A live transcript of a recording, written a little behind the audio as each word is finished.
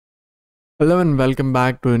Hello and welcome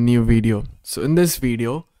back to a new video. So in this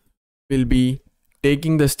video, we'll be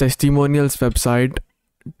taking this testimonials website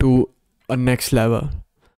to a next level.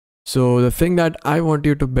 So the thing that I want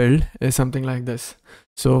you to build is something like this.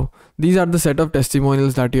 So these are the set of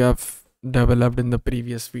testimonials that you have developed in the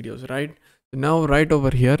previous videos, right? Now right over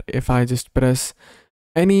here, if I just press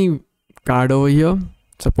any card over here,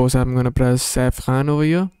 suppose I'm gonna press Saif Khan over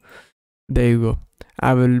here, there you go.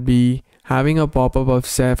 I will be having a pop-up of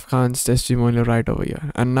Saif Khan's testimonial right over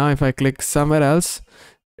here. And now if I click somewhere else,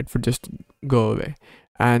 it would just go away.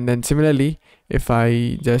 And then similarly, if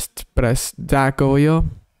I just press Jack over here,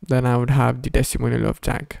 then I would have the testimonial of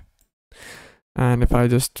Jack. And if I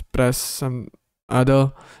just press some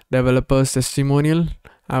other developer's testimonial,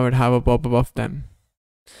 I would have a pop-up of them.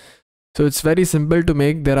 So it's very simple to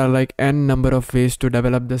make. There are like n number of ways to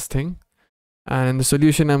develop this thing. And in the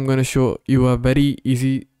solution, I'm going to show you a very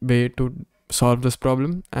easy way to solve this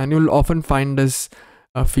problem. And you'll often find this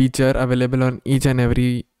feature available on each and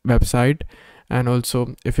every website. And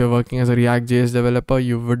also, if you're working as a React.js developer,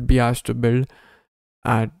 you would be asked to build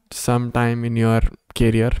at some time in your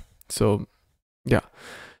career. So yeah,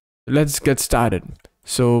 let's get started.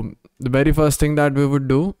 So the very first thing that we would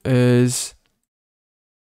do is,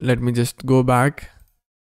 let me just go back.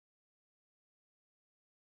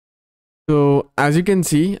 So as you can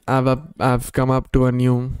see, I've come up to a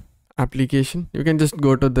new application. You can just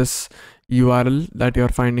go to this URL that you're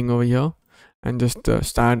finding over here and just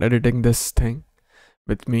start editing this thing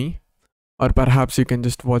with me, or perhaps you can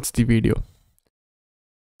just watch the video.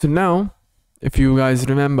 So now, if you guys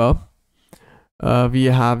remember, we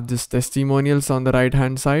have this testimonials on the right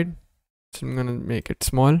hand side. So I'm gonna make it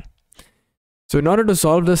small. So in order to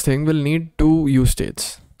solve this thing, we'll need two use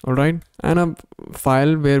states. All right, and a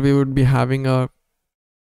file where we would be having a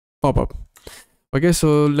pop-up. Okay,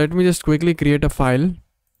 so let me just quickly create a file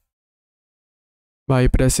by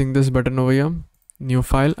pressing this button over here, new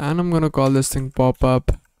file, and I'm gonna call this thing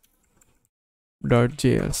popup.js.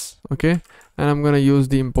 okay, and I'm gonna use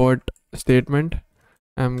the import statement.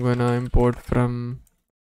 I'm gonna import from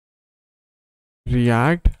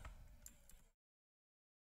React.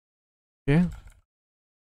 Okay,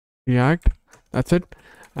 React, that's it.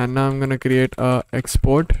 And now I'm going to create a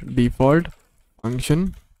export default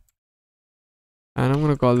function, and I'm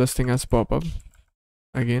going to call this thing as popup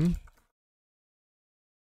again,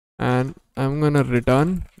 and I'm going to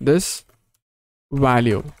return this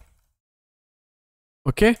value.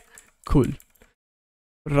 Okay, cool.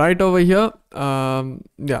 Right over here,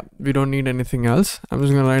 yeah, we don't need anything else. I'm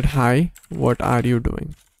just going to write, hi, what are you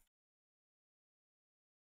doing?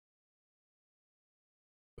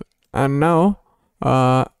 And now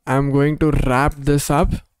I'm going to wrap this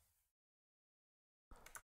up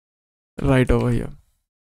right over here.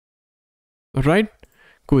 All right,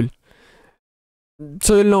 cool.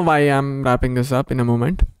 So you'll know why I'm wrapping this up in a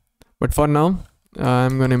moment, but for now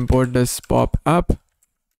I'm going to import this pop up.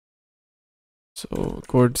 So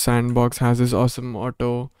Code Sandbox has this awesome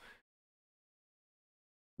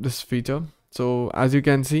this feature. So as you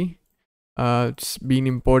can see, it's been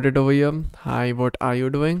imported over here. Hi, what are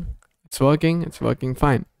you doing? It's working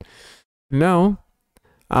fine. Now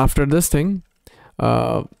after this thing,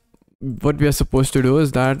 what we are supposed to do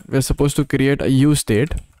is that we're supposed to create a use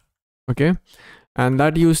state. Okay, and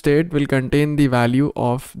that use state will contain the value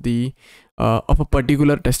of the of a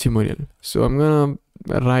particular testimonial. So I'm gonna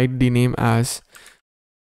write the name as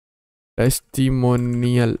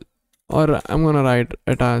testimonial, or I'm gonna write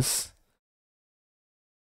it as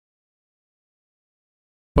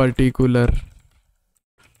particular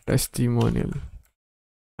testimonial.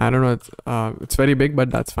 I don't know, it's very big, but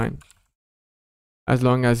that's fine as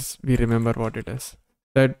long as we remember what it is.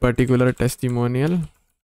 That particular testimonial,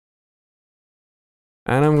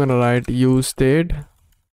 and I'm gonna write use state,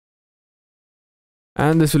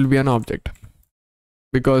 and this will be an object,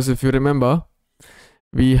 because if you remember,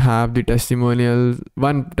 we have the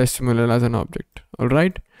one testimonial as an object. All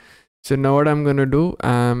right, so now what I'm gonna do,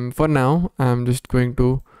 for now I'm just going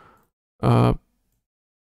to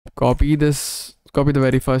copy the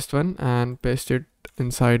very first one and paste it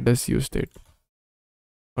inside this use state.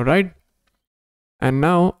 All right, and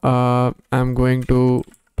now I'm going to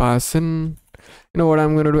pass in, you know what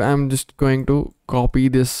I'm going to do, I'm just going to copy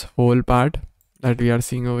this whole part that we are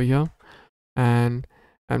seeing over here, and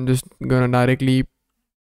I'm just gonna directly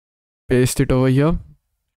paste it over here.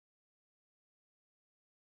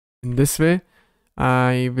 In this way,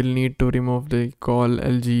 I will need to remove the call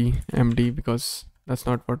lg because that's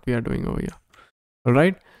not what we are doing over here. All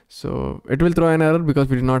right, so it will throw an error because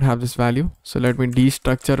we did not have this value. So let me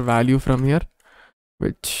destructure value from here,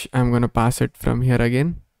 which I'm going to pass it from here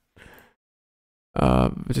again.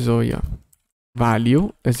 which is over here.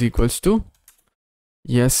 Value is equals to,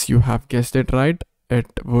 yes, you have guessed it right, it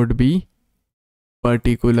would be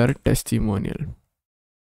particular testimonial.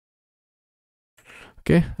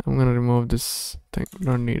 Okay, I'm gonna remove this thing,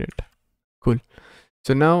 don't need it. Cool.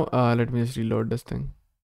 So now let me just reload this thing.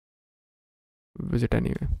 Visit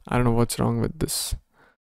anyway. I don't know what's wrong with this.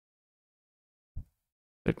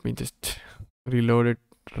 Let me just reload it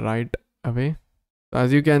right away. So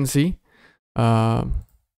as you can see,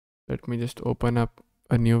 let me just open up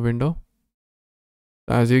a new window.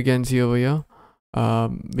 As you can see over here,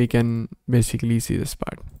 we can basically see this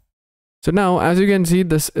part. So now as you can see,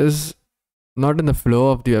 this is not in the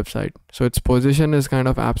flow of the website, so its position is kind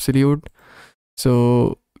of absolute.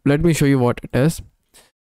 So let me show you what it is.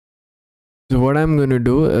 So what I'm going to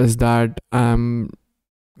do is that I'm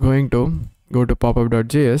going to go to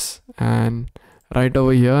popup.js, and right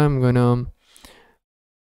over here I'm gonna,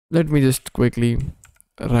 let me just quickly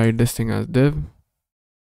write this thing as div.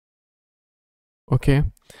 Okay,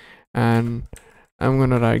 and I'm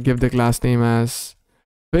gonna give the class name as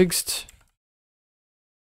fixed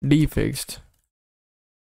defixed.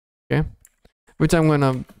 Okay, which I'm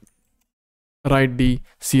gonna write the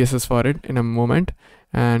CSS for it in a moment,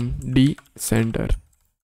 and decenter.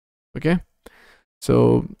 Okay,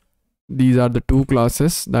 so these are the two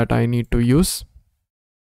classes that I need to use.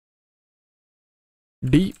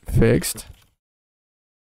 Defixed,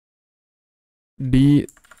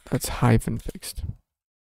 that's hyphen fixed,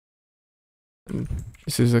 and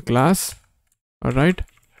this is a class. All right,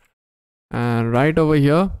 and right over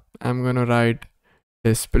here I'm gonna write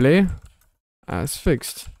display as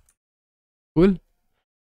fixed. Cool.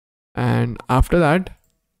 And after that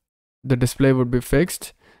the display would be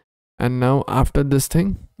fixed. And now after this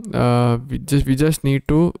thing, we just need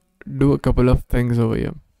to do a couple of things over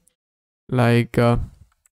here, like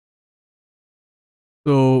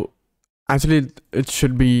so actually it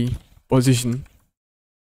should be position,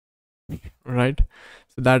 right?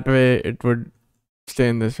 So that way it would stay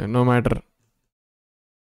in this way no matter.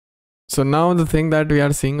 So now the thing that we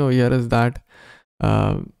are seeing over here is that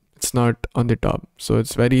it's not on the top, so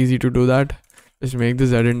it's very easy to do that. Just make the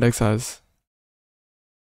z index as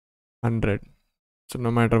 100, so no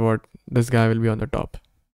matter what, this guy will be on the top.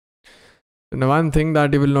 And the one thing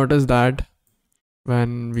that you will notice that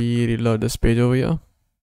when we reload this page over here,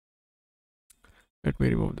 let me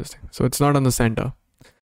remove this thing, so it's not on the center.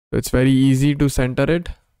 So it's very easy to center it.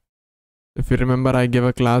 If you remember, I gave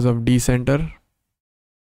a class of decenter.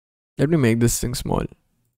 Let me make this thing small.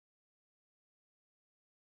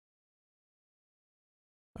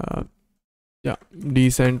 Yeah,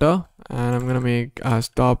 decenter, and I'm gonna make as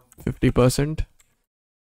top 50%,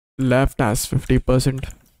 left as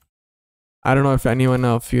 50%. I don't know if anyone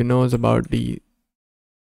of you knows about the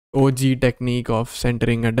OG technique of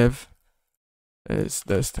centering a div. Is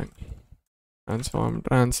this thing, transform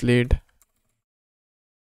translate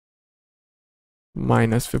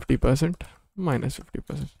minus 50%, minus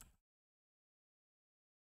 50%.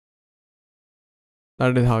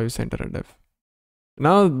 That is how you center a div.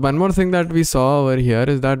 Now one more thing that we saw over here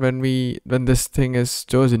is that when this thing is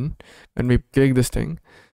chosen, when we click this thing,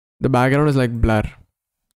 the background is like blur.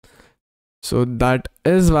 So that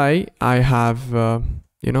is why I have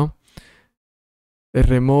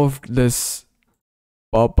removed this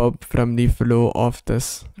pop-up from the flow of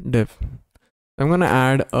this div. I'm gonna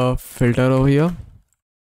add a filter over here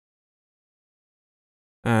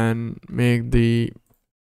and make the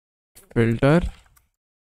filter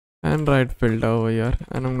and write filter over here,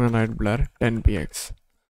 and I'm gonna write blur 10px,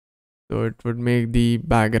 so it would make the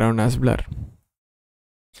background as blur.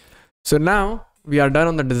 So now we are done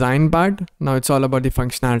on the design part. Now it's all about the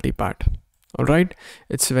functionality part. All right,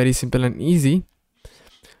 it's very simple and easy.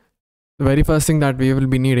 The very first thing that we will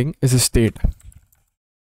be needing is a state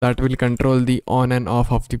that will control the on and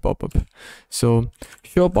off of the pop-up. So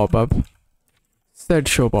show pop-up, set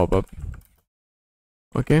show pop-up.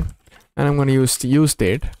 Okay, and I'm going to use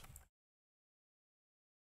state,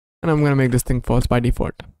 and I'm going to make this thing false by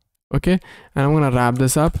default. Okay, and I'm going to wrap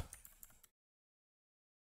this up,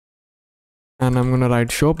 and I'm going to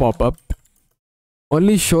write show pop-up.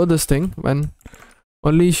 Only show this thing when,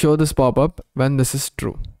 only show this pop-up when this is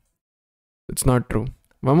true. It's not true.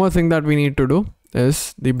 One more thing that we need to do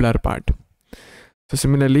is the blur part. So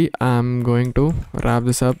similarly, I'm going to wrap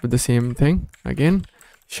this up with the same thing again.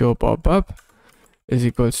 Show pop-up is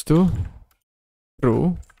equals to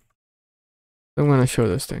true. I'm gonna show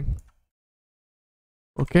this thing.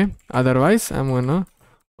 Okay, otherwise I'm gonna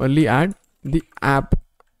only add the app.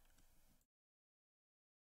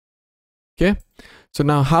 Okay, so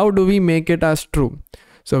now how do we make it as true?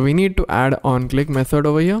 So we need to add on click method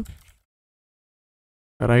over here,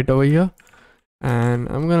 right over here. And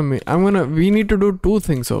we need to do two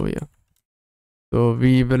things over here. So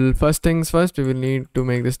we will, first things first, we will need to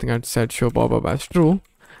make this thing at set show pop-up as true.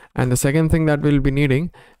 And the second thing that we'll be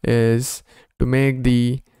needing is to make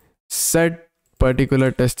the set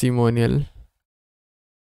particular testimonial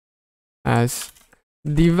as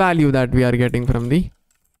the value that we are getting from the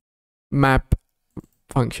map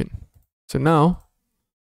function. So now,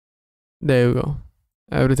 there you go.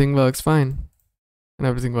 Everything works fine and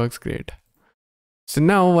everything works great. So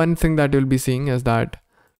now one thing that you'll be seeing is that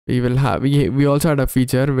we will have, we also had a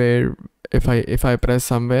feature where if I press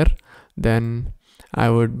somewhere, then I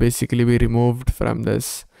would basically be removed from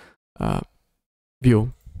this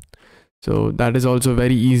view. So that is also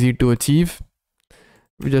very easy to achieve.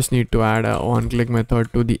 We just need to add a on click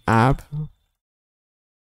method to the app.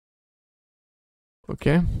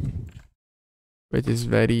 Okay, which is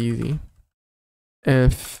very easy.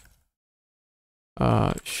 If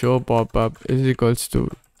show pop-up is equals to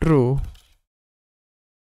true,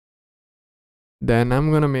 then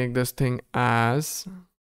I'm gonna make this thing as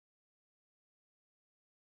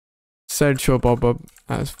set show pop-up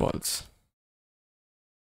as false.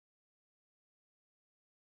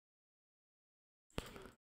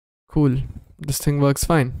 Cool, this thing works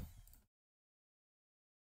fine.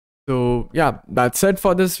 So yeah, that's it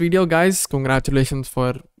for this video, guys. Congratulations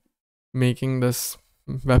for making this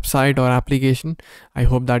website or application. I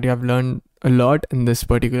hope that you have learned a lot in this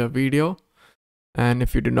particular video. And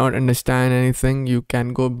if you do not understand anything, you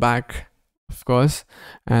can go back, of course,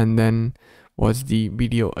 and then watch the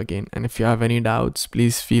video again. And if you have any doubts,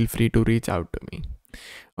 please feel free to reach out to me.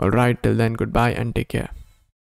 All right, till then, goodbye and take care.